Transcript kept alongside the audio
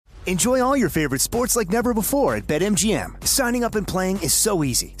Enjoy all your favorite sports like never before at BetMGM. Signing up and playing is so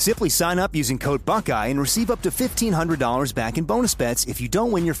easy. Simply sign up using code Buckeye and receive up to $1,500 back in bonus bets if you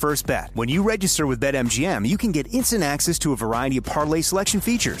don't win your first bet. When you register with BetMGM, you can get instant access to a variety of parlay selection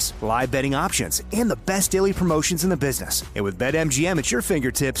features, live betting options, and the best daily promotions in the business. And with BetMGM at your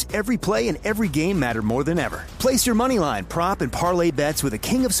fingertips, every play and every game matter more than ever. Place your moneyline, prop, and parlay bets with the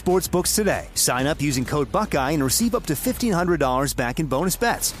king of sportsbooks today. Sign up using code Buckeye and receive up to $1,500 back in bonus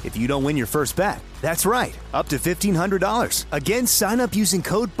bets if you don't win your first bet. That's right, up to $1,500. Again, sign up using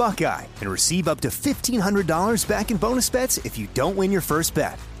code Buckeye and receive up to $1,500 back in bonus bets if you don't win your first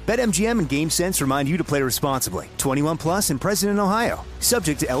bet. BetMGM and GameSense remind you to play responsibly. 21 plus and present in Ohio.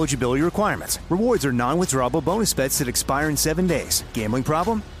 Subject to eligibility requirements. Rewards are non-withdrawable bonus bets that expire in 7 days. Gambling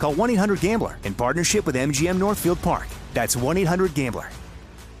problem? Call 1-800-GAMBLER in partnership with MGM Northfield Park. That's 1-800-GAMBLER.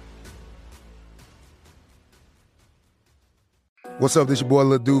 What's up, this your boy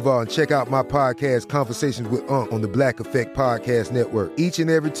Lil Duval, and check out my podcast, Conversations with Unc, on the Black Effect Podcast Network. Each and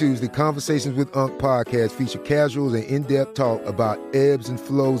every Tuesday, Conversations with Unc podcast feature casuals and in-depth talk about ebbs and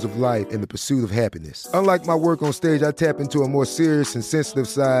flows of life and the pursuit of happiness. Unlike my work on stage, I tap into a more serious and sensitive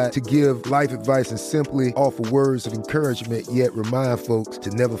side to give life advice and simply offer words of encouragement, yet remind folks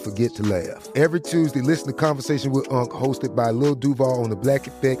to never forget to laugh. Every Tuesday, listen to Conversation with Unc, hosted by Lil Duval on the Black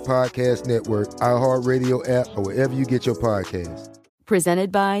Effect Podcast Network, iHeartRadio app, or wherever you get your podcasts.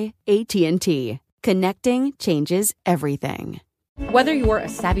 Presented by AT&T. Connecting changes everything. Whether you're a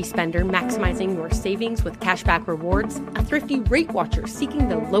savvy spender maximizing your savings with cashback rewards, a thrifty rate watcher seeking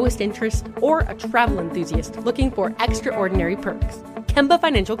the lowest interest, or a travel enthusiast looking for extraordinary perks, Kemba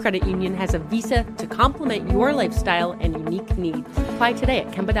Financial Credit Union has a visa to complement your lifestyle and unique needs. Apply today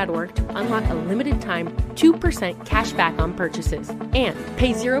at Kemba.org to unlock a limited-time 2% cash back on purchases and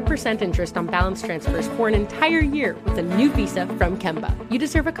pay 0% interest on balance transfers for an entire year with a new visa from Kemba. You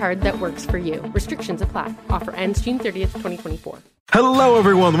deserve a card that works for you. Restrictions apply. Offer ends June 30th, 2024. Hello,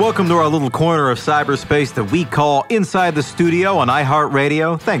 everyone. Welcome to our little corner of cyberspace that we call Inside the Studio on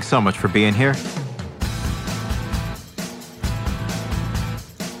iHeartRadio. Thanks so much for being here.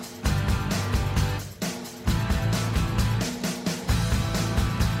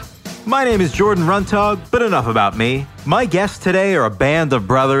 My name is Jordan Runtagh, but enough about me. My guests today are a band of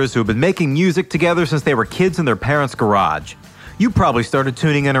brothers who have been making music together since they were kids in their parents' garage. You probably started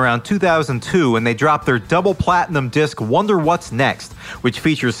tuning in around 2002 when they dropped their double platinum disc Wonder What's Next, which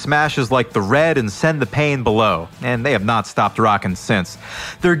features smashes like The Red and Send the Pain Below, and they have not stopped rocking since.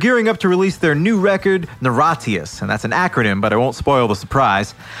 They're gearing up to release their new record, Neuratius, and that's an acronym, but I won't spoil the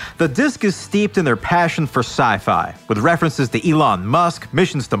surprise. The disc is steeped in their passion for sci-fi, with references to Elon Musk,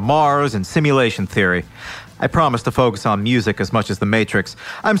 missions to Mars, and simulation theory. I promise to focus on music as much as The Matrix.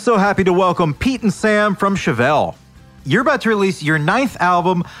 I'm so happy to welcome Pete and Sam from Chevelle. You're about to release your 9th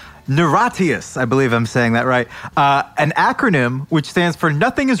album, Neuratius, I believe I'm saying that right, an acronym which stands for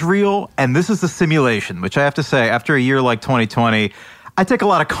Nothing is Real and This is a Simulation, which I have to say, after a year like 2020, I take a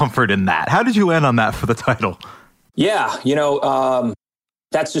lot of comfort in that. How did you land on that for the title? Yeah,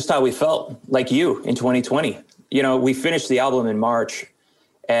 that's just how we felt, like you, in 2020. We finished the album in March,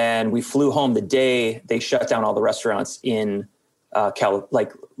 and we flew home the day they shut down all the restaurants in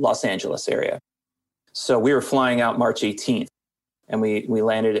Los Angeles area. So we were flying out March 18th, and we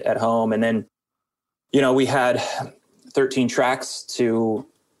landed at home. And then, we had 13 tracks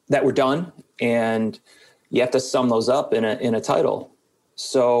that were done, and you have to sum those up in a title.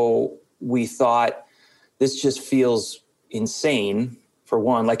 So we thought, this just feels insane, for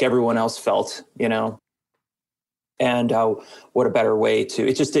one, like everyone else felt, and what a better way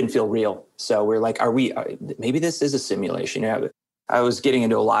it just didn't feel real. So we're like, maybe this is a simulation. I was getting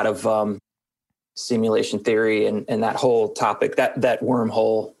into a lot of simulation theory and that whole topic, that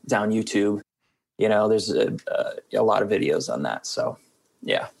wormhole down YouTube. There's a lot of videos on that. So,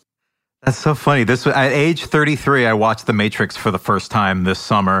 yeah. That's so funny. At age 33, I watched The Matrix for the first time this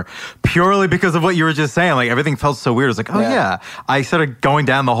summer, purely because of what you were just saying. Like, everything felt so weird. I was like, yeah. I started going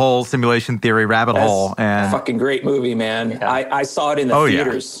down the whole simulation theory rabbit hole. And fucking great movie, man. Yeah. I saw it in the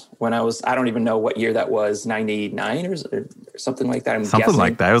theaters when I don't even know what year that was, 99 or something like that. Something guessing.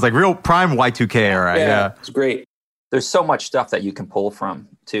 Like that. It was like real prime Y2K era. Yeah. It's great. There's so much stuff that you can pull from,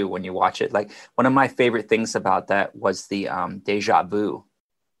 too, when you watch it. Like, one of my favorite things about that was the deja vu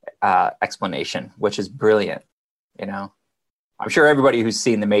explanation, which is brilliant. I'm sure everybody who's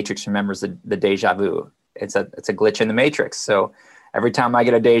seen The Matrix remembers the deja vu. It's a glitch in the Matrix. So every time I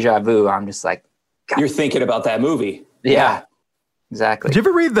get a deja vu, I'm just like, God. You're thinking about that movie. Yeah, exactly. Did you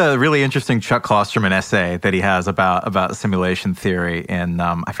ever read the really interesting Chuck Klosterman essay that he has about simulation theory? And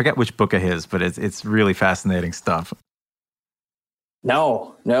I forget which book of his, but it's really fascinating stuff.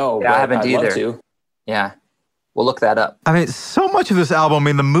 No. Yeah, I haven't I'd either. love to. Yeah. We'll look that up. I mean, so much of this album, I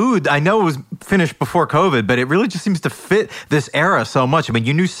mean, the mood, I know it was finished before COVID, but it really just seems to fit this era so much. I mean,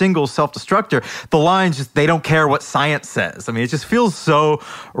 your new single, Self-Destructor, the lines just, they don't care what science says. I mean, it just feels so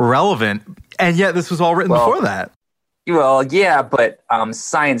relevant. And yet this was all written before that. Well, yeah, but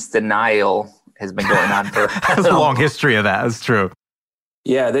science denial has been going on for There's a long history of that. That's true.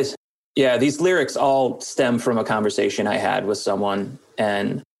 Yeah, these lyrics all stem from a conversation I had with someone,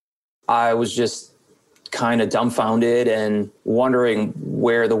 and I was just kind of dumbfounded and wondering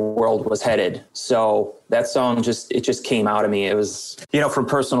where the world was headed. So that song just came out of me. It was, from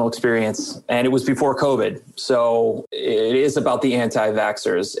personal experience, and it was before COVID. So it is about the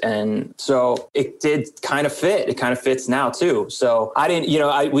anti-vaxxers. And so it did kind of fit. It kind of fits now too. So I didn't,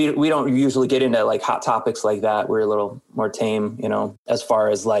 we don't usually get into like hot topics like that. We're a little more tame, as far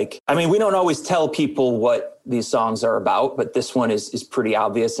as we don't always tell people what these songs are about, but this one is pretty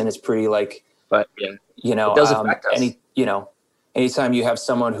obvious, and it's pretty but yeah. It does affect us. Anytime you have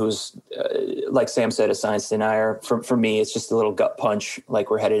someone who's, like Sam said, a science denier, for me, it's just a little gut punch,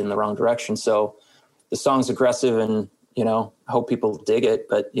 like we're headed in the wrong direction. So the song's aggressive, and, I hope people dig it,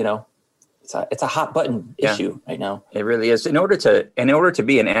 but, it's a hot button issue right now. It really is. In order to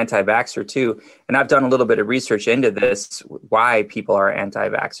be an anti-vaxxer too, and I've done a little bit of research into this, why people are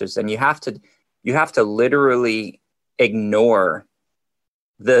anti-vaxxers, and you have to literally ignore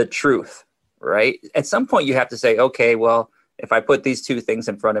the truth. Right? At some point you have to say, okay, well, if I put these two things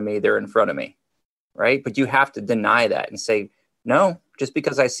in front of me, they're in front of me. Right? But you have to deny that and say, no, just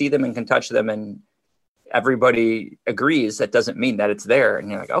because I see them and can touch them and everybody agrees, that doesn't mean that it's there. And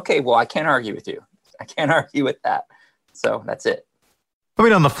you're like, okay, well, I can't argue with you. I can't argue with that. So that's it. I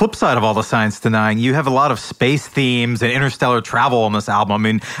mean, on the flip side of all the science denying, you have a lot of space themes and interstellar travel on this album. I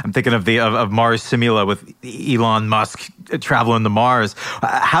mean, I'm thinking of Mars Simula with Elon Musk traveling to Mars.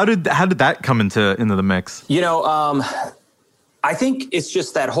 How did that come into the mix? I think it's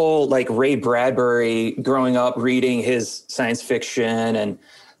just that whole Ray Bradbury growing up reading his science fiction, and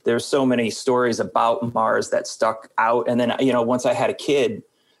there's so many stories about Mars that stuck out. And then, once I had a kid,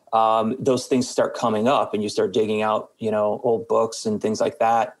 those things start coming up, and you start digging out, old books and things like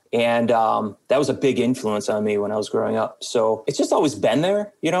that. And that was a big influence on me when I was growing up. So it's just always been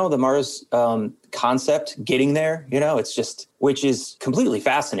there, the Mars concept, getting there, which is completely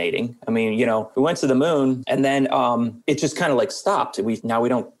fascinating. I mean, we went to the moon, and then it just kind of stopped. Now we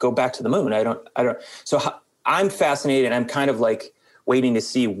don't go back to the moon. I don't. So I'm fascinated, and I'm kind of waiting to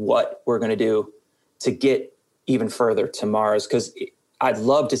see what we're going to do to get even further to Mars, because I'd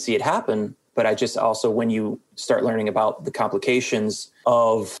love to see it happen, but I just also, when you start learning about the complications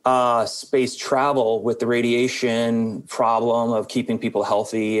of space travel with the radiation problem of keeping people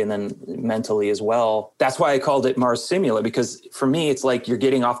healthy and then mentally as well, that's why I called it Mars Simula, because for me, it's like you're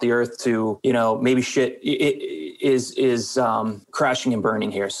getting off the Earth to, maybe shit is crashing and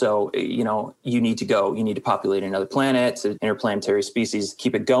burning here. So, you need to populate another planet, to interplanetary species,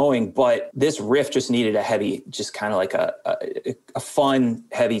 keep it going. But this riff just needed a heavy, just kind of like a fun,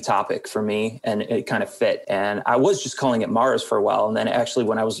 heavy topic for me. And it kind of fit. And I was just calling it Mars for a while. And then actually,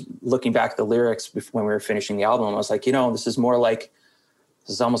 when I was looking back at the lyrics when we were finishing the album, I was like, this is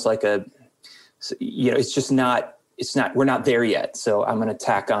almost like it's just not, we're not there yet. So I'm going to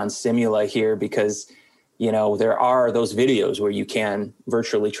tack on Simula here, because there are those videos where you can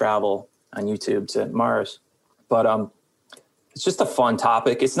virtually travel on YouTube to Mars. But it's just a fun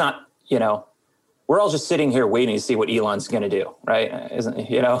topic. It's not, we're all just sitting here waiting to see what Elon's going to do, right? Isn't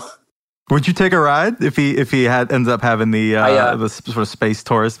Would you take a ride if he ends up having the sort of space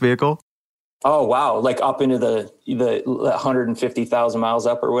tourist vehicle? Oh, wow. Up into the 150,000 miles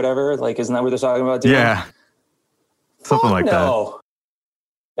up or whatever. Isn't that what they're talking about doing? Yeah. Something like that. No.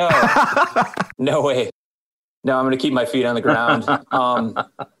 No way. No, I'm going to keep my feet on the ground.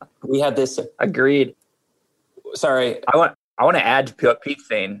 We had this. Agreed. Sorry. I want to add to Pete's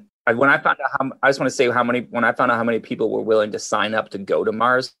thing. When I found out when I found out how many people were willing to sign up to go to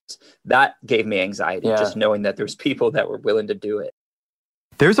Mars, that gave me anxiety, just knowing that there's people that were willing to do it.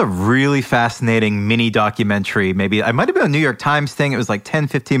 There's a really fascinating mini documentary, maybe it might have been a New York Times thing. It was 10,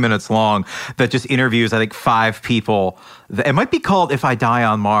 15 minutes long, that just interviews, I think, 5 people. It might be called If I Die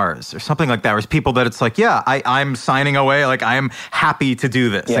on Mars or something like that. Where it's people that it's I'm signing away. I'm happy to do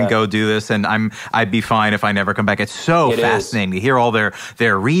this and go do this. And I'd be fine if I never come back. It's so fascinating to hear all their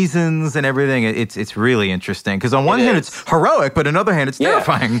reasons and everything. It's really interesting. Because on one hand, it's heroic, but on the other hand, it's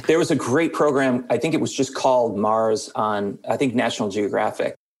terrifying. There was a great program. I think it was just called Mars on, I think, National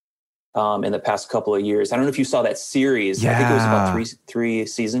Geographic. In the past couple of years. I don't know if you saw that series. I think it was about three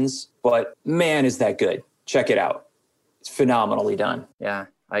seasons, but man, is that good. Check it out. phenomenally done. Yeah,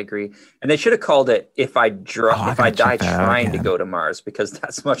 I agree. And they should have called it "If I Die Trying to Go to Mars," because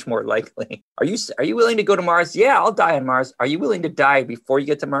that's much more likely. Are you willing to go to Mars? Yeah, I'll die on Mars. Are you willing to die before you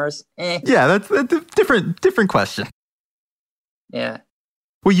get to Mars? Yeah, that's a different question. Yeah.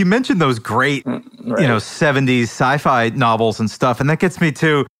 Well, you mentioned those great, 70s sci-fi novels and stuff, and that gets me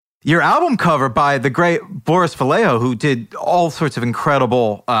to your album cover by the great Boris Vallejo, who did all sorts of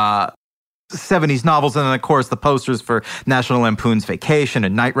incredible 70s novels, and then, of course, the posters for National Lampoon's Vacation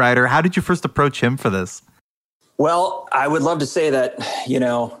and Knight Rider. How did you first approach him for this? Well, I would love to say that,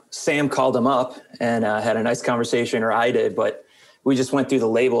 Sam called him up and had a nice conversation, or I did, but we just went through the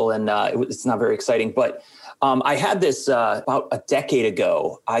label, and it's not very exciting. But I had this about a decade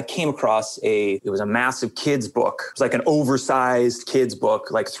ago. I came across it was a massive kids book. It was like an oversized kids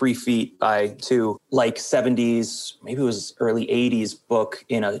book, like 3 feet by 2, like 70s, maybe it was early 80s book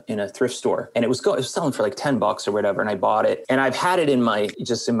in a thrift store. And it was selling for like $10 or whatever. And I bought it. And I've had it in my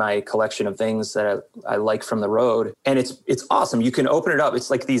collection of things that I like from the road. And it's awesome. You can open it up. It's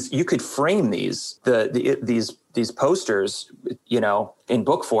like you could frame these posters, in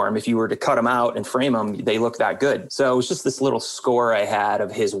book form. If you were to cut them out and frame them, they look that good. So it was just this little score I had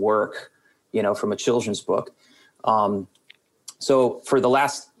of his work, from a children's book. So for probably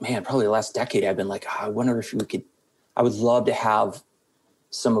the last decade, I've been like, I wonder if I would love to have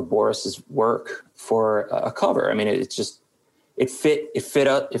some of Boris's work for a cover. I mean, it fit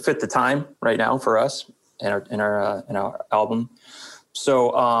the time right now for us in our album.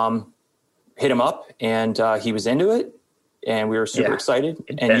 So, hit him up, and he was into it, and we were super excited.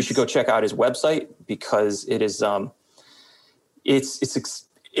 Intense. And you should go check out his website, because it is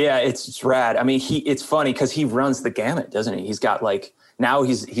it's rad. I mean, it's funny because he runs the gamut, doesn't he? He's got now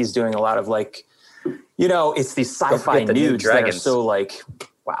he's doing a lot of it's these sci-fi nudes that are so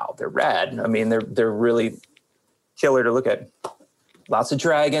wow, they're rad. I mean, they're really killer to look at. Lots of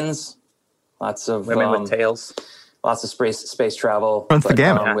dragons, lots of women with tails, lots of space travel. Runs the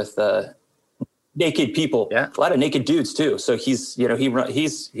gamut with naked people. Yeah, a lot of naked dudes too. So he's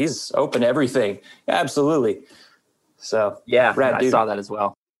he's open to everything. Absolutely. So yeah, rad dude. I saw that as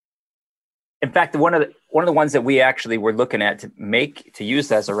well. In fact, one of the ones that we actually were looking at to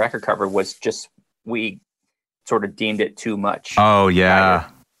use as a record cover was just, we sort of deemed it too much. Oh yeah.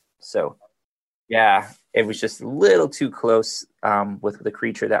 So yeah, it was just a little too close with the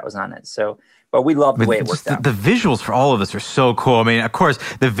creature that was on it. So, but we love the way it worked out. The visuals for all of this are so cool. I mean, of course,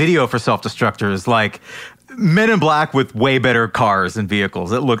 the video for Self-Destructor is like Men in Black with way better cars and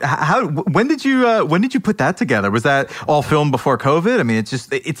vehicles. When did you put that together? Was that all filmed before COVID? I mean,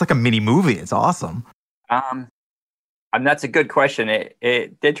 it's like a mini movie. It's awesome. And that's a good question.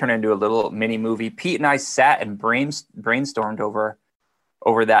 It did turn into a little mini movie. Pete and I sat and brainstormed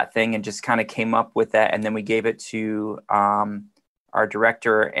over that thing and just kind of came up with that. And then we gave it to our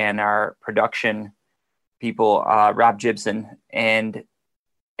director and our production people, Rob Gibson, and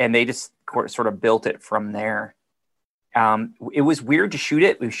they just sort of built it from there. It was weird to shoot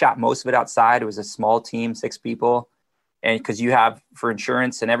it. We shot most of it outside. It was a small team, 6 people. And because you have, for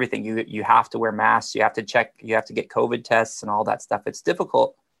insurance and everything, you have to wear masks. You have to get COVID tests and all that stuff. It's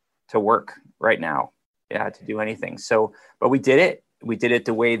difficult to work right now, to do anything. So, but we did it. We did it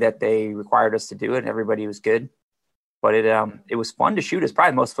the way that they required us to do it. Everybody was good. But it was fun to shoot. It's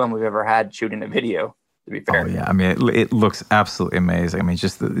probably the most fun we've ever had shooting a video, to be fair. Oh, yeah. I mean, it looks absolutely amazing. I mean,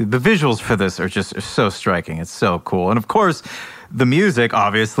 just the visuals for this are so striking. It's so cool. And, of course, the music,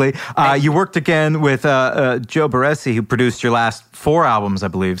 obviously. You worked again with Joe Barresi, who produced your last 4 albums, I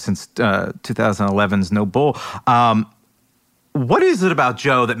believe, since 2011's No Bull. What is it about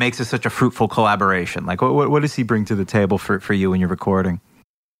Joe that makes it such a fruitful collaboration? Like, what does he bring to the table for you when you're recording?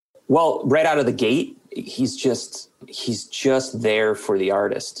 Well, right out of the gate, he's just there for the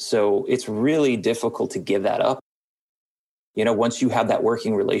artist. So it's really difficult to give that up. Once you have that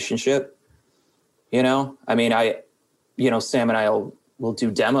working relationship, I mean, Sam and I will do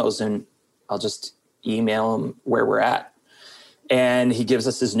demos, and I'll just email him where we're at. And he gives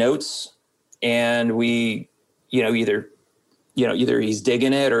us his notes, and we, either he's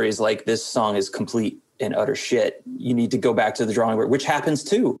digging it, or he's like, this song is complete and utter shit. You need to go back to the drawing board, which happens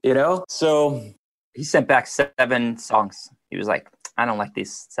too, So he sent back 7 songs. He was like, I don't like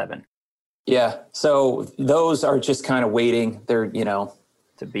these 7. Yeah. So those are just kind of waiting. They're,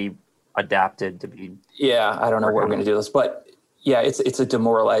 to be adapted, to be. Yeah. I don't know what we're going to do this, but yeah, it's a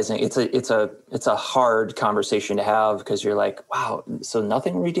demoralizing, it's a hard conversation to have, because you're like, wow, so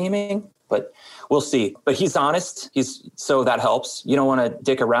nothing redeeming, but we'll see. But he's honest. So that helps. You don't want to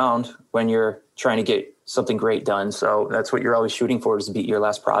dick around when you're trying to get something great done. So that's what you're always shooting for, is to beat your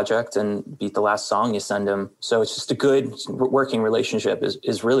last project and beat the last song you send him. So it's just a good working relationship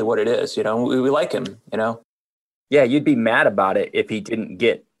is really what it is. You know, we like him, you know? Yeah. You'd be mad about it if he didn't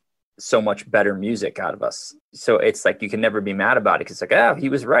get so much better music out of us. So it's like, you can never be mad about it, because it's like, oh, he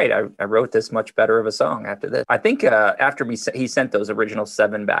was right. I wrote this much better of a song after this. I think after he sent those original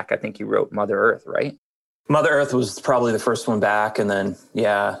 7 back, I think he wrote Mother Earth, right? Mother Earth was probably the first one back. And then,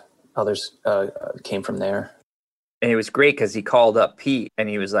 yeah, others came from there. And it was great because he called up Pete and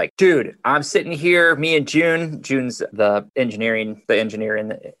he was like, dude, I'm sitting here, me and June's the engineer,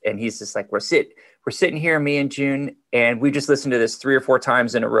 and he's just like, we're sitting here, me and June, and we just listened to this 3 or 4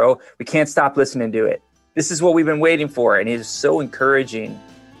 times in a row. We can't stop listening to it. This is what we've been waiting for. And he was so encouraging.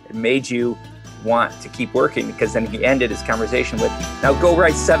 It made you want to keep working, because then he ended his conversation with, now go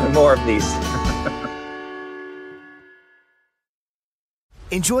write 7 more of these.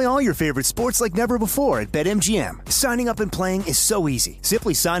 Enjoy all your favorite sports like never before at BetMGM. Signing up and playing is so easy.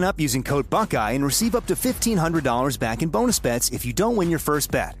 Simply sign up using code Buckeye and receive up to $1,500 back in bonus bets if you don't win your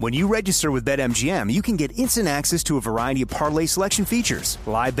first bet. When you register with BetMGM, you can get instant access to a variety of parlay selection features,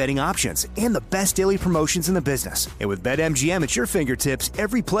 live betting options, and the best daily promotions in the business. And with BetMGM at your fingertips,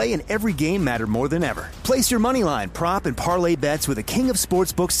 every play and every game matter more than ever. Place your moneyline, prop, and parlay bets with the king of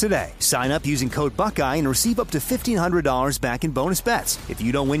sportsbooks today. Sign up using code Buckeye and receive up to $1,500 back in bonus bets if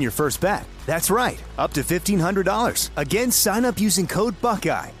you don't win your first bet. That's right, up to $1,500. Again, sign up using code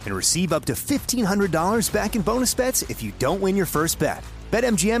Buckeye and receive up to $1,500 back in bonus bets if you don't win your first bet.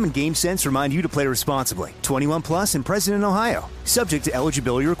 BetMGM and GameSense remind you to play responsibly. 21 plus and present in Ohio. Subject to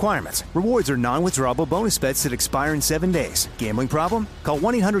eligibility requirements. Rewards are non-withdrawable bonus bets that expire in 7 days. Gambling problem? Call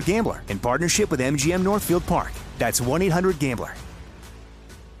 1-800-GAMBLER in partnership with MGM Northfield Park. That's 1-800-GAMBLER.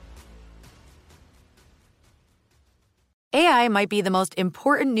 AI might be the most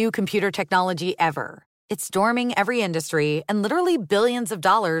important new computer technology ever. It's storming every industry, and literally billions of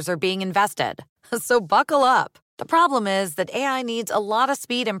dollars are being invested. So buckle up. The problem is that AI needs a lot of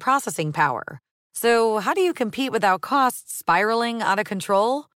speed and processing power. So how do you compete without costs spiraling out of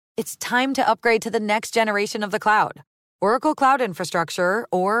control? It's time to upgrade to the next generation of the cloud. Oracle Cloud Infrastructure,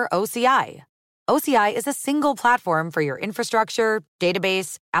 or OCI. OCI is a single platform for your infrastructure,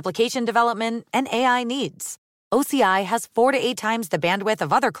 database, application development, and AI needs. OCI has 4 to 8 times the bandwidth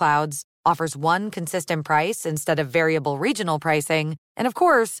of other clouds, offers one consistent price instead of variable regional pricing, and of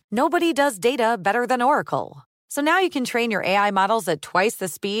course, nobody does data better than Oracle. So now you can train your AI models at twice the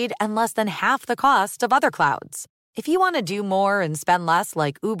speed and less than half the cost of other clouds. If you want to do more and spend less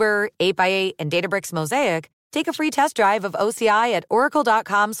like Uber, 8x8, and Databricks Mosaic, take a free test drive of OCI at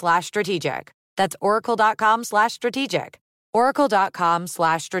oracle.com/strategic. That's oracle.com/strategic.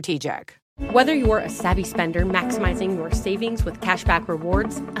 oracle.com/strategic. Whether you're a savvy spender maximizing your savings with cashback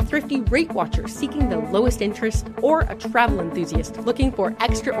rewards, a thrifty rate watcher seeking the lowest interest, or a travel enthusiast looking for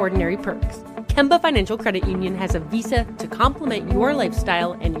extraordinary perks, Kemba Financial Credit Union has a visa to complement your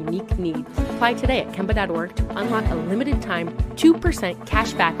lifestyle and unique needs. Apply today at Kemba.org to unlock a limited-time 2%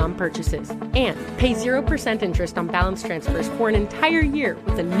 cash back on purchases and pay 0% interest on balance transfers for an entire year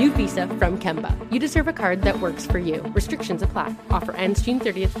with a new visa from Kemba. You deserve a card that works for you. Restrictions apply. Offer ends June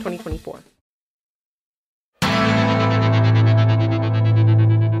 30th, 2024.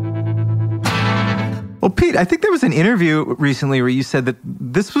 Well, Pete, I think there was an interview recently where you said that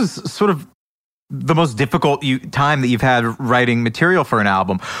this was sort of the most difficult time that you've had writing material for an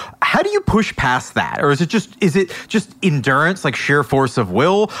album. How do you push past that? Or is it just endurance, like sheer force of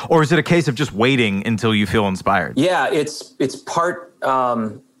will? Or is it a case of just waiting until you feel inspired? Yeah, it's part,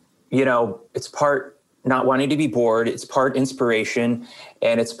 it's part not wanting to be bored. It's part inspiration,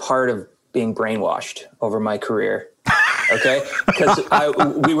 and it's part of being brainwashed over my career. Okay, because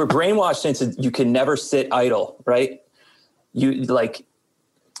we were brainwashed into you can never sit idle, right? You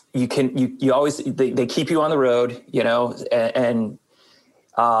always they keep you on the road, and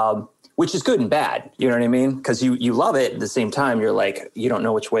which is good and bad, you know what I mean? Because you love it at the same time. You're like, you don't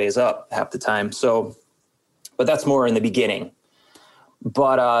know which way is up half the time. So, but that's more in the beginning.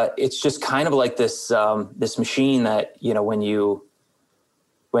 But it's just kind of like this this machine that when you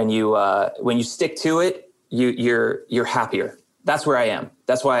stick to it. You're happier. That's where I am.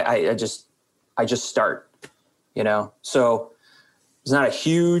 That's why I just start, so there's not a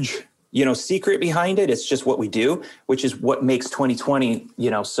huge, secret behind it. It's just what we do, which is what makes 2020,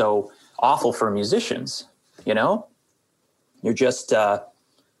 so awful for musicians, you're just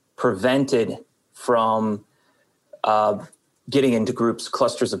prevented from getting into groups,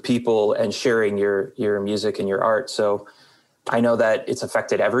 clusters of people, and sharing your music and your art. So I know that it's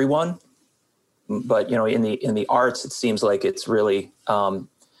affected everyone, but you know, in the arts, it seems like it's really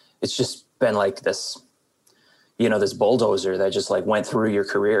it's just been like this, you know, this bulldozer that just like went through your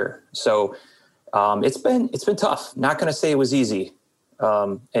career. So it's been tough. Not going to say it was easy.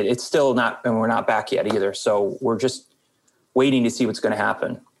 It's still not, and we're not back yet either. So we're just waiting to see what's going to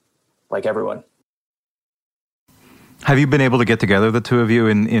happen, like everyone. Have you been able to get together, the two of you,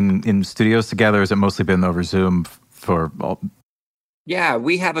 in studios together? Or has it mostly been over Zoom for all? Yeah,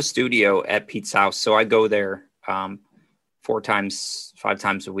 we have a studio at Pete's house. So I go there 5 times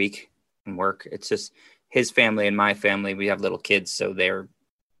a week and work. It's just his family and my family. We have little kids, so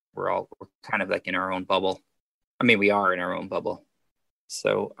we're kind of like in our own bubble. I mean, we are in our own bubble.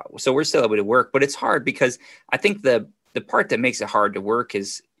 So we're still able to work, but it's hard because I think the part that makes it hard to work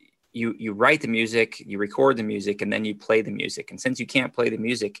is you write the music, you record the music, and then you play the music. And since you can't play the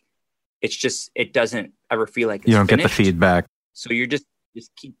music, it doesn't ever feel like it's you don't finished. Get the feedback. So you're just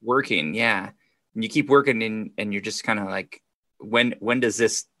keep working. Yeah. And you keep working and you're just kind of like, when does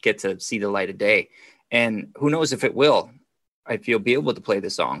this get to see the light of day? And who knows if it will, if you'll be able to play the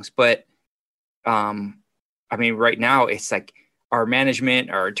songs. But, I mean, right now it's like our management,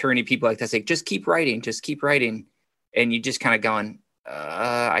 our attorney, people like that say, just keep writing. And you just kind of going,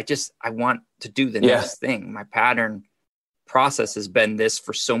 I want to do the next thing. My pattern process has been this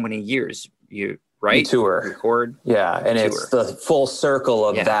for so many years. You write, tour, record. Yeah. And tour. It's the full circle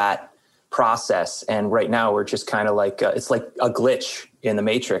of that process. And right now we're just kind of like, it's like a glitch in the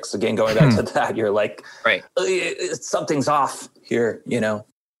Matrix. Again, going back to that, you're like, right, something's off here, you know?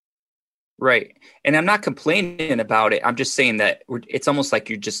 Right. And I'm not complaining about it. I'm just saying that it's almost like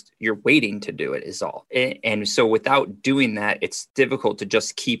you're waiting to do it is all. And so without doing that, it's difficult to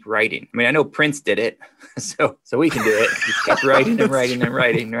just keep writing. I mean, I know Prince did it, so we can do it. He kept writing and writing and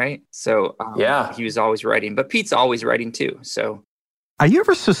writing, right? So he was always writing, but Pete's always writing too. So. Are you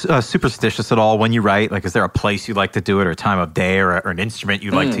ever superstitious at all when you write? Like, is there a place you like to do it, or a time of day, or an instrument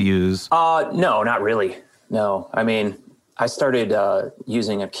you like to use? No, not really. No. I mean, I started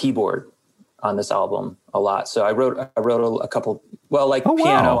using a keyboard on this album a lot. So I wrote a couple,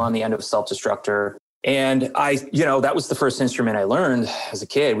 piano on the end of Self-Destructor. And that was the first instrument I learned as a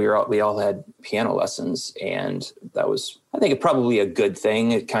kid. We all had piano lessons, and that was, I think, probably a good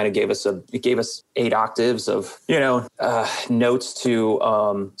thing. It kind of gave us 8 octaves of, notes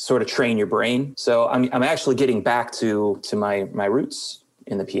to sort of train your brain. So I'm actually getting back to my roots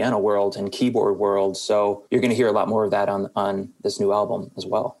in the piano world and keyboard world. So you're going to hear a lot more of that on this new album as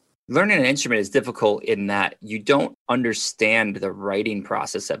well. Learning an instrument is difficult in that you don't understand the writing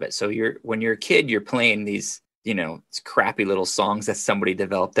process of it. So when you're a kid, you're playing these, crappy little songs that somebody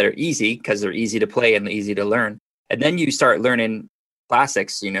developed that are easy because they're easy to play and easy to learn. And then you start learning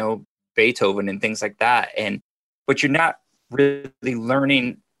classics, Beethoven and things like that. But you're not really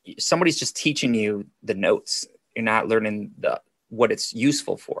learning. Somebody's just teaching you the notes. You're not learning what it's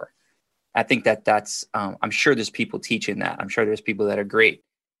useful for. I think that's, I'm sure there's people teaching that. I'm sure there's people that are great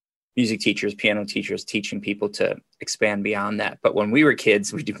music teachers, piano teachers, teaching people to expand beyond that. But when we were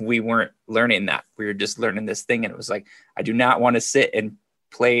kids, we weren't learning that. We were just learning this thing. And it was like, I do not want to sit and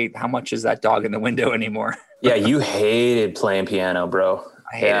play How Much Is That Dog in the Window anymore. Yeah, you hated playing piano, bro.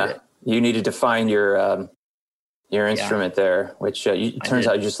 I hated it. You needed to find your instrument there, which turns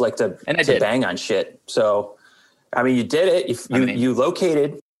out you just like to bang on shit. So, I mean, you did it. You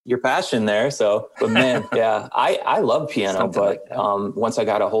located your passion there. So, but man, yeah, I love piano, but like once I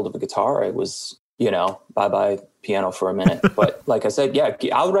got a hold of a guitar, it was, bye-bye piano for a minute. But like I said, yeah,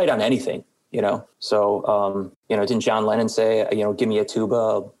 I'll write on anything, So, didn't John Lennon say, give me a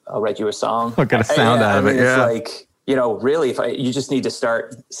tuba, I'll write you a song. I'll get a sound out of it. Yeah. It's like, really, you just need to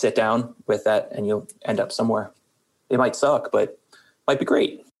sit down with that and you'll end up somewhere. It might suck, but it might be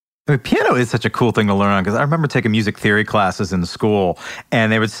great. I mean, piano is such a cool thing to learn on, because I remember taking music theory classes in school,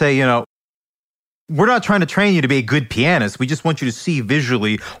 and they would say, we're not trying to train you to be a good pianist. We just want you to see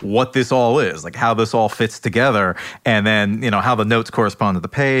visually what this all is, like how this all fits together, and then, how the notes correspond to the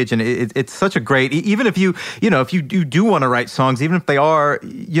page. And it's such a great, even if you do want to write songs, even if they are,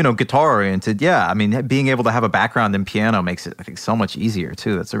 guitar oriented. Yeah. I mean, being able to have a background in piano makes it, I think, so much easier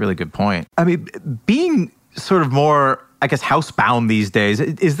too. That's a really good point. I mean, being sort of more, I guess, housebound these days,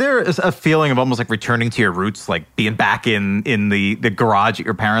 is there a feeling of almost like returning to your roots, like being back in the garage at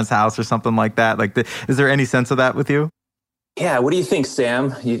your parents' house or something like that? Like, is there any sense of that with you? Yeah. What do you think, Sam?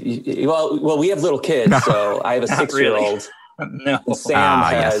 Well, we have little kids, so I have a 6-year-old. Really. No. And Sam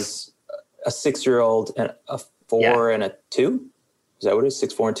has a 6-year-old and a 4 and a 2. Is that what it is?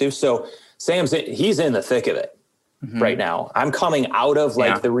 6, 4, and 2. So he's in the thick of it. right now. I'm coming out of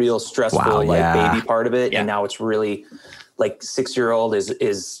like the real stressful baby part of it. And now it's really like 6-year-old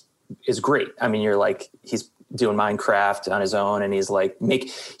is great. I mean, you're like, he's doing Minecraft on his own, and he's like,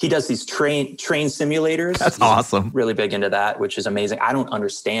 he does these train simulators. That's awesome. Really big into that, which is amazing. I don't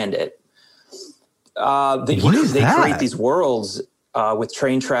understand it. They create these worlds with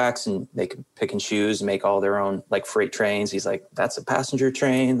train tracks, and they can pick and choose and make all their own like freight trains. He's like, that's a passenger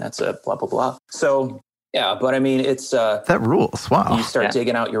train. That's a blah, blah, blah. So yeah, but I mean, it's that rules. Wow. You start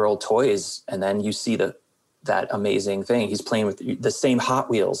digging out your old toys, and then you see that amazing thing. He's playing with the same Hot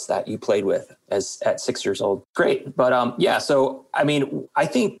Wheels that you played with at 6 years old. Great. But so I mean, I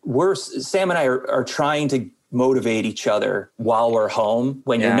think Sam and I are trying to motivate each other while we're home,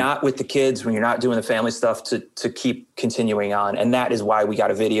 when you're not with the kids, when you're not doing the family stuff, to keep continuing on. And that is why we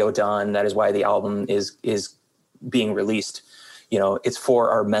got a video done. That is why the album is being released. You know, it's for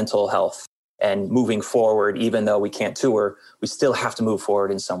our mental health. And moving forward, even though we can't tour, we still have to move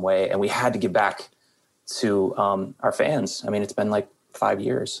forward in some way. And we had to get back to our fans. I mean, it's been like 5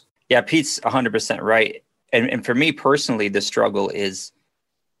 years. Yeah, Pete's 100% right. And for me personally, the struggle is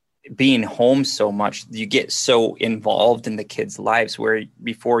being home so much. You get so involved in the kids' lives, where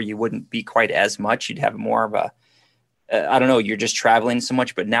before you wouldn't be quite as much. You'd have more of a, I don't know, you're just traveling so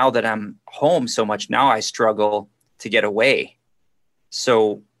much. But now that I'm home so much, now I struggle to get away.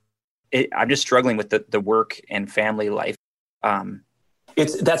 So I'm just struggling with the work and family life.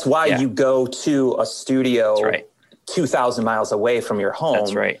 That's why you go to a studio 2,000 miles away from your home.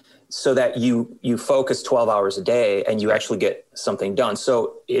 That's right. So that you focus 12 hours a day and you actually get something done.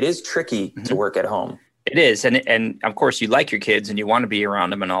 So it is tricky to work at home. It is. And of course you like your kids and you want to be around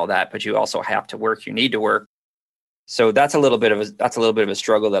them and all that, but you also have to work. You need to work. So that's a little bit of a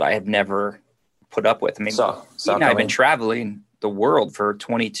struggle that I have never put up with. I mean, I've been traveling the world for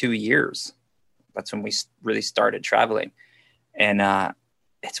 22 years. That's when we really started traveling. And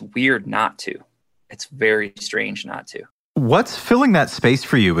it's weird not to. It's very strange not to. What's filling that space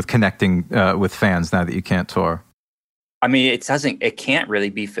for you with connecting with fans now that you can't tour? I mean, it can't really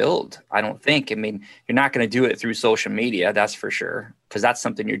be filled, I don't think. I mean, you're not going to do it through social media, that's for sure, because that's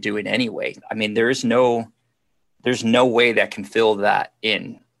something you're doing anyway. I mean, there's no way that can fill that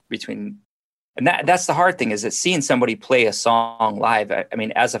in between. And that's the hard thing, is that seeing somebody play a song live, I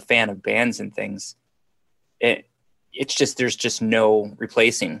mean, as a fan of bands and things, it's just, there's just no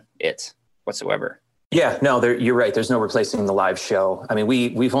replacing it whatsoever. Yeah, no, you're right. There's no replacing the live show. I mean,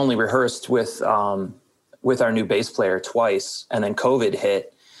 we've only rehearsed with our new bass player twice, and then COVID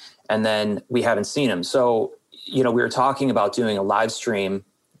hit, and then we haven't seen him. So, we were talking about doing a live stream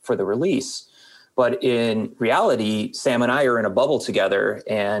for the release, but in reality, Sam and I are in a bubble together,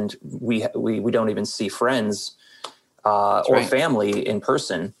 and we don't even see friends or family in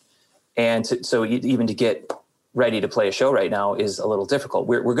person. And so even to get ready to play a show right now is a little difficult.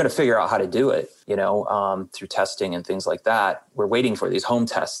 We're going to figure out how to do it, through testing and things like that. We're waiting for these home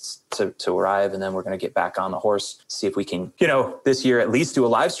tests to arrive, and then we're going to get back on the horse, see if we can, this year at least do a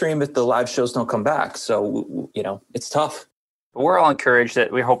live stream if the live shows don't come back. So, it's tough. We're all encouraged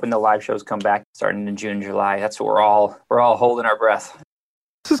that we're hoping the live shows come back starting in June, July. That's what we're all holding our breath.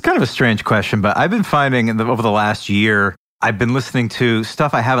 This is kind of a strange question, but I've been finding over the last year, I've been listening to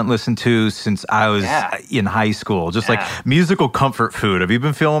stuff I haven't listened to since I was in high school. Just like musical comfort food. Have you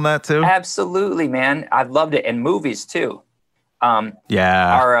been feeling that too? Absolutely, man. I've loved it. And movies too.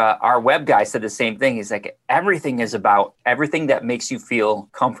 Our web guy said the same thing. He's like, everything is about everything that makes you feel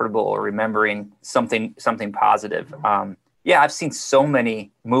comfortable or remembering something positive. I've seen so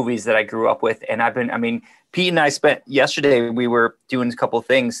many movies that I grew up with, and Pete and I yesterday, we were doing a couple of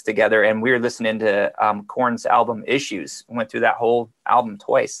things together, and we were listening to Korn's album Issues. We went through that whole album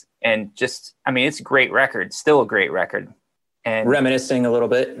twice, and it's a great record, still a great record. And reminiscing a little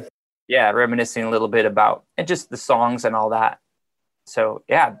bit. Yeah, reminiscing a little bit about, and just the songs and all that. So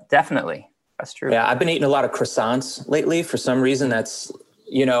yeah, definitely. That's true. Yeah, I've been eating a lot of croissants lately. For some reason, that's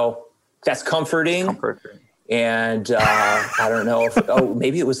comforting. And I don't know if,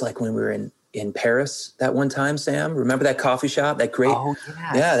 maybe it was like when we were in Paris that one time, Sam. Remember that coffee shop? That great. Oh,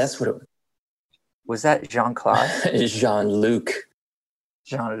 yes. Yeah, that's what it was. Was that Jean-Claude? Jean-Luc.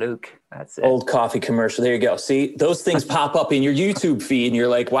 Jean-Luc. That's it. Old coffee commercial. There you go. See, those things pop up in your YouTube feed, and you're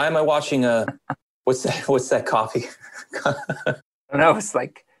like, why am I watching what's that coffee? I don't know. It's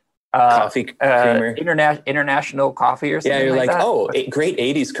like coffee creamer. International coffee or something. Yeah, you're like that. Great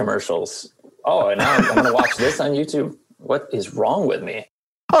 80s commercials. Oh, and now I'm going to watch this on YouTube. What is wrong with me?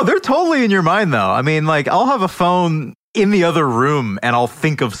 Oh, they're totally in your mind, though. I mean, like, I'll have a phone in the other room and I'll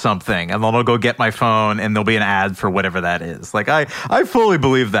think of something and then I'll go get my phone and there'll be an ad for whatever that is. Like I fully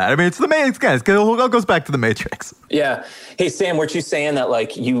believe that. I mean, it's the Matrix, guys. It all goes back to the Matrix. Yeah. Hey, Sam, weren't you saying that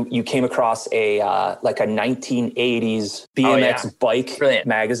like you came across a like a 1980s BMX bike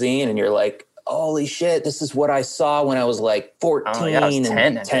magazine and you're like, holy shit, this is what I saw when I was like 14 I was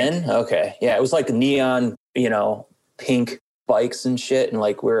 10. 10? Okay. Yeah. It was like neon, pink bikes and shit. And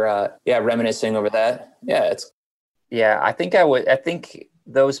like we're reminiscing over that. Yeah. I think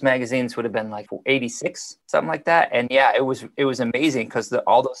those magazines would have been like 86, something like that. And yeah, it was amazing because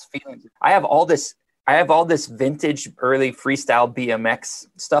all those feelings. I have all this vintage early freestyle BMX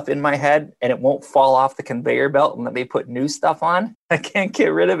stuff in my head, and it won't fall off the conveyor belt and let me put new stuff on. I can't get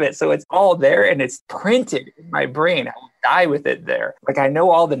rid of it. So it's all there and it's printed in my brain. I will die with it there. Like I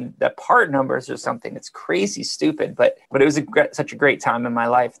know all the part numbers or something. It's crazy stupid, but it was such a great time in my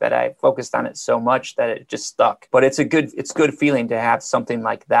life that I focused on it so much that it just stuck. But it's good feeling to have something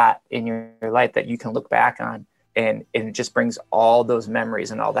like that in your life that you can look back on. And it just brings all those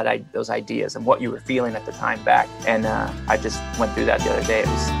memories and all those ideas and what you were feeling at the time back. And I just went through that the other day. It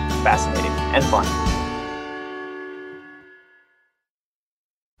was fascinating and fun.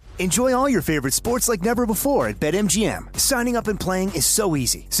 Enjoy all your favorite sports like never before at BetMGM. Signing up and playing is so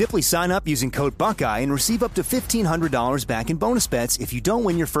easy. Simply sign up using code Buckeye and receive up to $1,500 back in bonus bets if you don't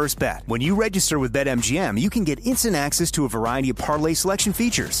win your first bet. When you register with BetMGM, you can get instant access to a variety of parlay selection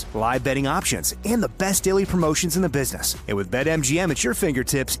features, live betting options, and the best daily promotions in the business. And with BetMGM at your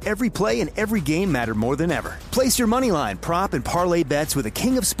fingertips, every play and every game matter more than ever. Place your moneyline, prop, and parlay bets with the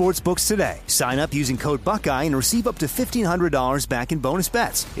king of sportsbooks today. Sign up using code Buckeye and receive up to $1,500 back in bonus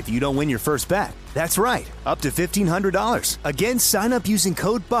bets if you don't win your first bet. That's right, up to $1,500. Again, sign up using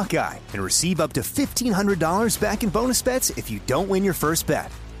code Buckeye and receive up to $1,500 back in bonus bets if you don't win your first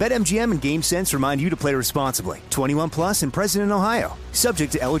bet. BetMGM and GameSense remind you to play responsibly. 21 plus and present in Ohio.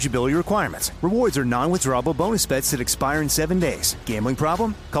 Subject to eligibility requirements. Rewards are non-withdrawable bonus bets that expire in 7 days. Gambling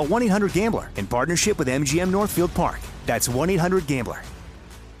problem? Call 1-800-GAMBLER in partnership with MGM Northfield Park. That's 1-800-GAMBLER.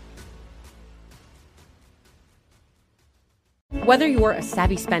 Whether you're a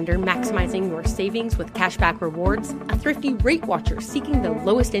savvy spender maximizing your savings with cashback rewards, a thrifty rate watcher seeking the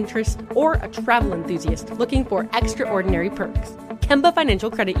lowest interest, or a travel enthusiast looking for extraordinary perks, Kemba Financial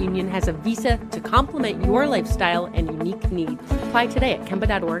Credit Union has a visa to complement your lifestyle and unique needs. Apply today at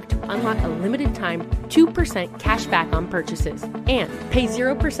Kemba.org to unlock a limited time 2% cash back on purchases and pay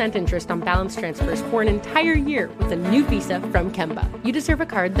 0% interest on balance transfers for an entire year with a new visa from Kemba. You deserve a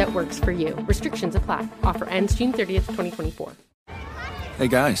card that works for you. Restrictions apply. Offer ends June 30th, 2024. Hey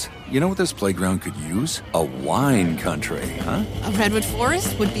guys, you know what this playground could use? A wine country, huh? A redwood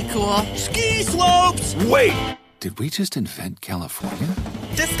forest would be cool. Ski slopes! Wait! Did we just invent California?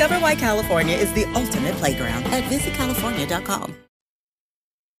 Discover why California is the ultimate playground at visitcalifornia.com.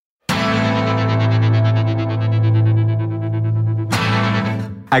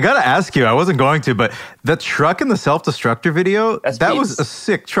 I gotta ask you, I wasn't going to, but the truck in the self-destructor video, that was a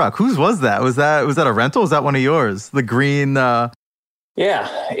sick truck. Whose was that? Was that a rental? Was that one of yours? The green... Yeah,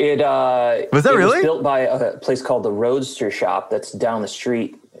 it was that really was built by a place called the Roadster Shop that's down the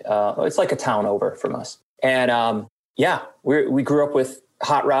street. It's like a town over from us. And we grew up with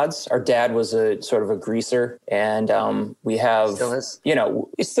hot rods. Our dad was a sort of a greaser, and we have still is.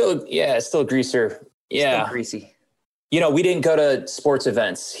 Still a greaser. Yeah, still greasy. We didn't go to sports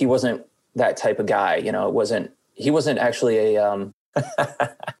events. He wasn't that type of guy. He wasn't actually a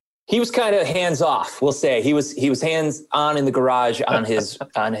he was kind of hands off, we'll say. He was hands on in the garage on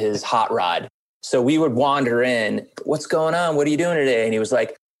his hot rod. So we would wander in. What's going on? What are you doing today? And he was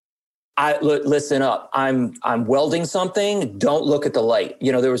like, listen up. I'm welding something. Don't look at the light.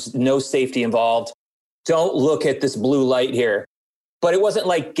 There was no safety involved. Don't look at this blue light here. But it wasn't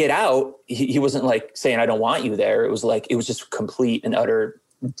like get out. He wasn't like saying I don't want you there. It was just complete and utter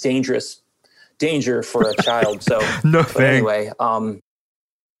danger for a child. So no thanks. Anyway.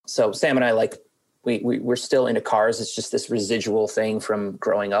 So Sam and I, we're still into cars. It's just this residual thing from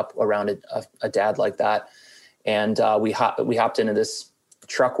growing up around a dad like that. And we hopped into this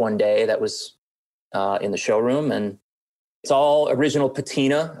truck one day that was in the showroom, and it's all original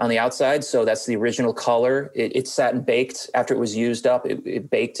patina on the outside. So that's the original color. It sat and baked after it was used up. It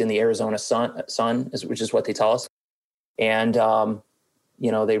baked in the Arizona sun, which is what they tell us. And,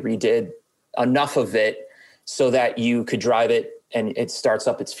 they redid enough of it so that you could drive it, and it starts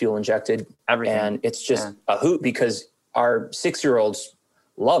up, it's fuel injected. Everything. And it's just a hoot because our 6-year-olds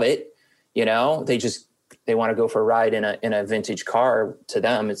love it. They want to go for a ride in a vintage car. To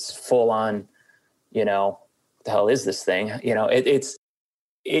them, it's full on, what the hell is this thing?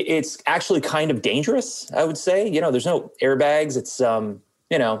 it's actually kind of dangerous, I would say. There's no airbags. It's,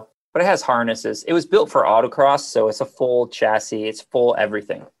 But it has harnesses. It was built for autocross, so it's a full chassis. It's full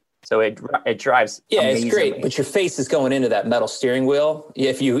everything. So it drives. Yeah, amazingly. It's great. But your face is going into that metal steering wheel.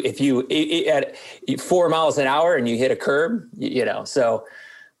 If you at 4 miles an hour and you hit a curb, So,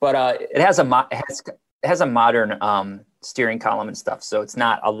 but it has a modern steering column and stuff. So it's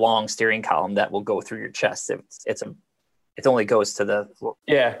not a long steering column that will go through your chest. It only goes to the floor.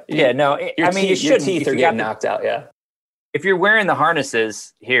 Yeah. No, you shouldn't. Your teeth are getting knocked out. Yeah. If you're wearing the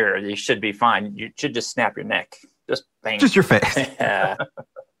harnesses here, you should be fine. You should just snap your neck. Just bang. Just your face. Yeah.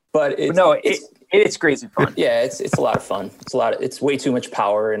 But it's crazy fun. Yeah, it's a lot of fun. It's way too much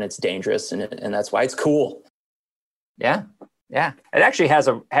power, and it's dangerous, and that's why it's cool. Yeah. Yeah. It actually has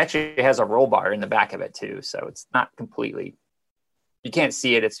a roll bar in the back of it too. So it's not completely, you can't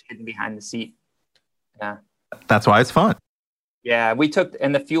see it. It's hidden behind the seat. Yeah. That's why it's fun. Yeah,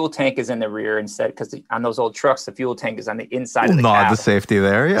 and the fuel tank is in the rear instead, because on those old trucks, the fuel tank is on the inside of the Nod cab. the safety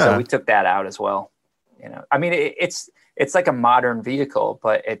there, yeah. So we took that out as well. It's like a modern vehicle,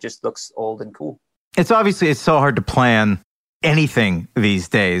 but it just looks old and cool. It's so hard to plan anything these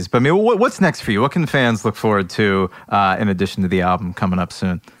days. But I mean, what's next for you? What can fans look forward to in addition to the album coming up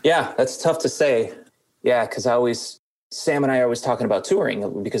soon? Yeah, that's tough to say. Yeah, because Sam and I are always talking about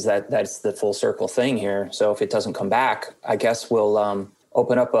touring, because that's the full circle thing here. So if it doesn't come back, I guess we'll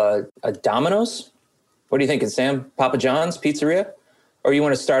open up a Domino's. What are you thinking, Sam? Papa John's Pizzeria? Or you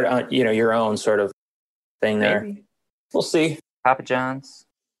want to start on your own sort of thing there? Maybe. We'll see. Papa John's.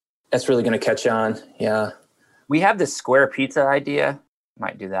 That's really going to catch on. Yeah. We have this square pizza idea.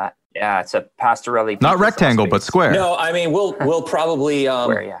 Might do that. Yeah, it's a pastorelli pizza. Not rectangle, but square. No, I mean, we'll probably,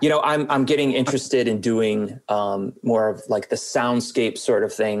 square, yeah. I'm getting interested in doing more of like the soundscape sort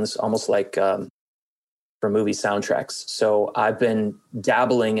of things, almost like for movie soundtracks. So I've been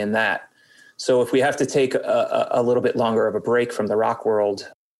dabbling in that. So if we have to take a little bit longer of a break from the rock world,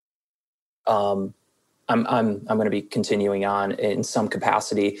 I'm going to be continuing on in some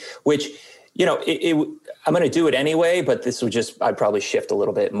capacity, which, I'm going to do it anyway, but this would I'd probably shift a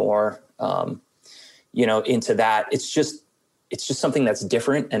little bit more, into that. It's just something that's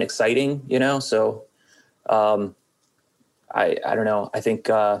different and exciting, So, I don't know. I think,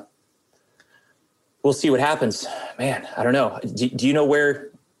 we'll see what happens, man. I don't know. Do you know where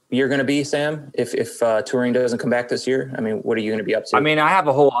you're going to be, Sam, if touring doesn't come back this year? I mean, what are you going to be up to? I mean, I have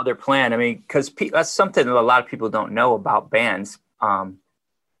a whole other plan. I mean, because that's something that a lot of people don't know about bands.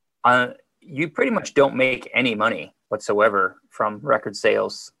 You pretty much don't make any money whatsoever from record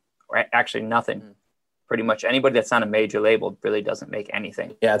sales, or actually nothing. Pretty much anybody that's on a major label really doesn't make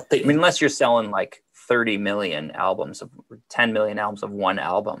anything. Yeah, I mean, unless you're selling like 30 million albums, 10 million albums of one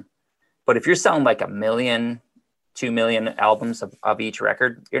album. But if you're selling like 1 million, 2 million albums of each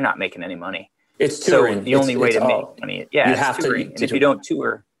record, you're not making any money. It's touring. So the only way to make money, you have touring. And if you don't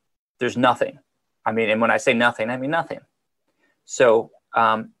tour, there's nothing. I mean, and when I say nothing, I mean nothing. So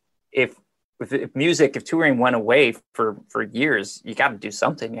if touring went away for years, you got to do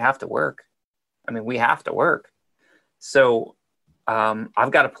something. You have to work. I mean, we have to work. So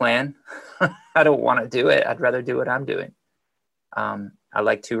I've got a plan. I don't want to do it. I'd rather do what I'm doing. I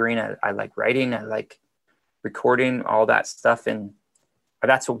like touring. I like writing. I like recording, all that stuff. And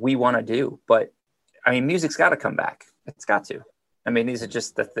that's what we want to do. But I mean, music's got to come back. It's got to. I mean, these are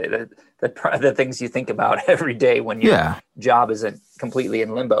just the things you think about every day when your job isn't completely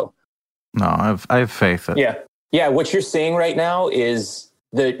in limbo. No, I have faith. Yeah. What you're seeing right now is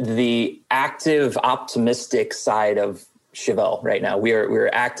the active, optimistic side of Chevelle right now. We're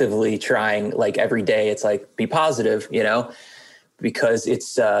actively trying, like every day. It's like, be positive, because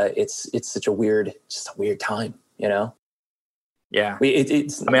it's such a weird time, Yeah.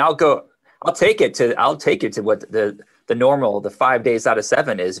 It's. I mean, I'll take it to what the normal, the 5 days out of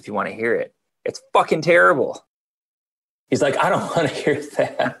 7 is, if you want to hear it. It's fucking terrible. He's like, I don't want to hear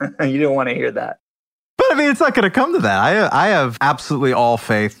that. You don't want to hear that. But I mean, it's not going to come to that. I have absolutely all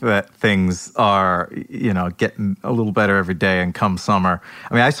faith that things are, getting a little better every day. And come summer,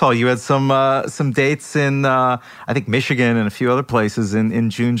 I mean, I saw you had some dates in, I think Michigan and a few other places in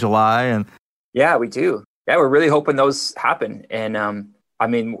June, July, and yeah, we do. Yeah, we're really hoping those happen. And I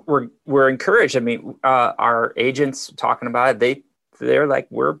mean, we're encouraged. I mean, our agents talking about it, they're like,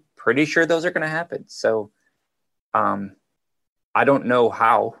 we're pretty sure those are going to happen. So, I don't know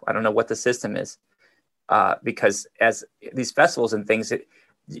how. I don't know what the system is. Because as these festivals and things,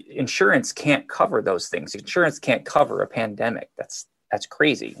 insurance can't cover those things. Insurance can't cover a pandemic. That's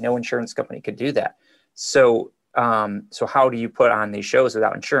crazy. No insurance company could do that. So how do you put on these shows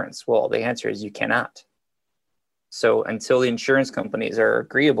without insurance? Well, the answer is you cannot. So until the insurance companies are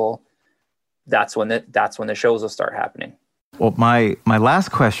agreeable, that's when the shows will start happening. Well, my last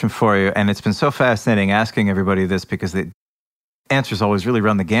question for you, and it's been so fascinating asking everybody this because the answers always really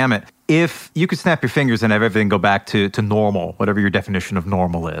run the gamut. If you could snap your fingers and have everything go back to normal, whatever your definition of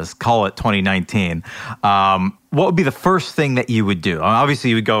normal is, call it 2019, what would be the first thing that you would do? Obviously,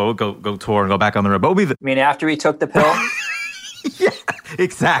 you would go tour and go back on the road. But what would be I mean, after we took the pill? Yeah,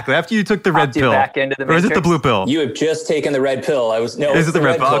 exactly. After you took the red pill. Back into the or is it the blue pill? You have just taken the red pill. Is it the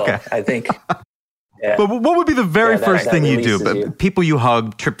red pill? Okay. I think. Yeah. But what would be the very first thing you do? You. People you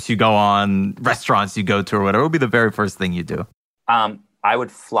hug, trips you go on, restaurants you go to, or whatever. What would be the very first thing you do? I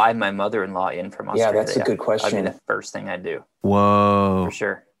would fly my mother-in-law in from Australia. Yeah, that's a good question. That'd be the first thing I'd do. Whoa. For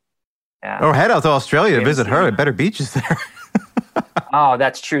sure. Yeah. Or head out to Australia to visit her. Better beaches there. Oh,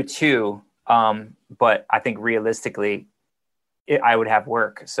 that's true too. But I think realistically, I would have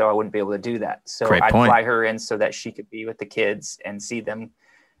work, so I wouldn't be able to do that. So I'd fly her in so that she could be with the kids and see them.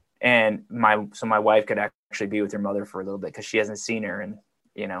 And my wife could actually be with her mother for a little bit because she hasn't seen her in,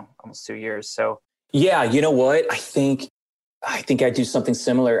 almost 2 years. So yeah, you know what? I think I'd do something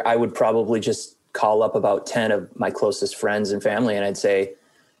similar. I would probably just call up about 10 of my closest friends and family, and I'd say,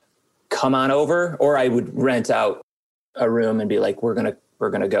 come on over. Or I would rent out a room and be like, we're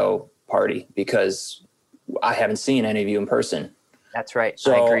gonna go party because I haven't seen any of you in person. That's right.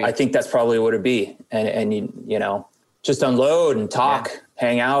 So I think that's probably what it'd be. And you just unload and talk,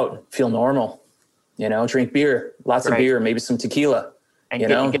 hang out, feel normal, drink beer, lots of beer, maybe some tequila,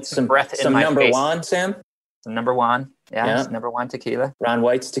 and get some breath in some my number face. One, Sam. Some number one. Yeah. Number one tequila. Ron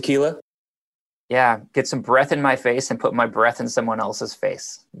White's tequila. Yeah. Get some breath in my face and put my breath in someone else's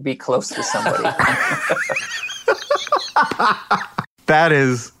face. Be close to somebody. That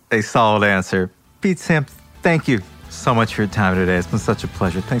is a solid answer. Pete, Sam, thank you so much for your time today. It's been such a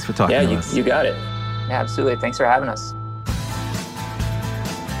pleasure. Thanks for talking to us. You got it. Yeah, absolutely. Thanks for having us.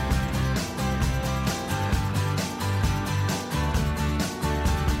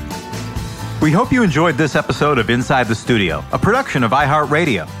 We hope you enjoyed this episode of Inside the Studio, a production of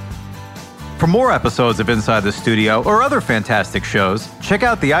iHeartRadio. For more episodes of Inside the Studio or other fantastic shows, check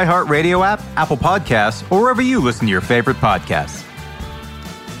out the iHeartRadio app, Apple Podcasts, or wherever you listen to your favorite podcasts.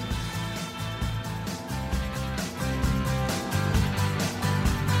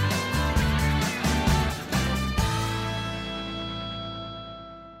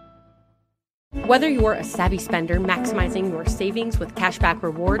 Whether you're a savvy spender maximizing your savings with cashback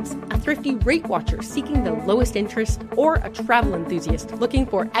rewards, a thrifty rate watcher seeking the lowest interest, or a travel enthusiast looking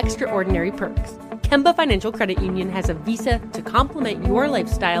for extraordinary perks, Kemba Financial Credit Union has a visa to complement your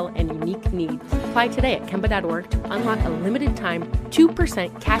lifestyle and unique needs. Apply today at Kemba.org to unlock a limited time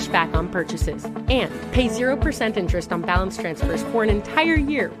 2% cash back on purchases and pay 0% interest on balance transfers for an entire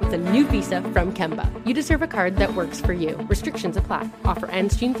year with a new visa from Kemba. You deserve a card that works for you. Restrictions apply. Offer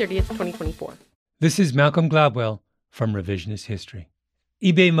ends June 30th, 2024. This is Malcolm Gladwell from Revisionist History.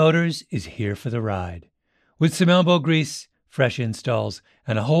 eBay Motors is here for the ride. With some elbow grease, fresh installs,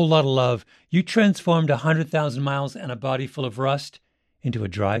 and a whole lot of love, you transformed 100,000 miles and a body full of rust into a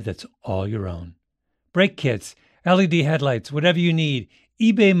drive that's all your own. Brake kits, LED headlights, whatever you need,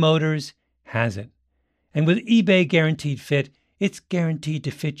 eBay Motors has it. And with eBay Guaranteed Fit, it's guaranteed to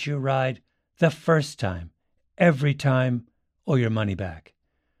fit your ride the first time, every time, or your money back.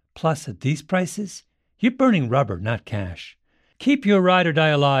 Plus, at these prices, you're burning rubber, not cash. Keep your ride or die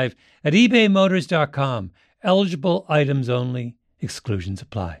alive at ebaymotors.com. Eligible items only. Exclusions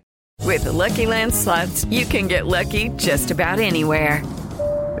apply. With the Lucky Land Slots, you can get lucky just about anywhere.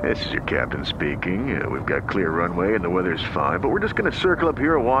 This is your captain speaking. We've got clear runway and the weather's fine, but we're just going to circle up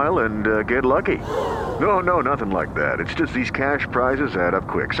here a while and get lucky. No, nothing like that. It's just these cash prizes add up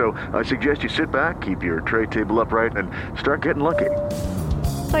quick. So I suggest you sit back, keep your tray table upright, and start getting lucky.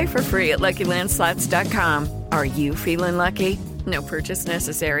 Play for free at LuckyLandSlots.com. Are you feeling lucky? No purchase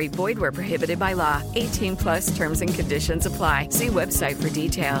necessary. Void where prohibited by law. 18+ terms and conditions apply. See website for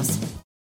details.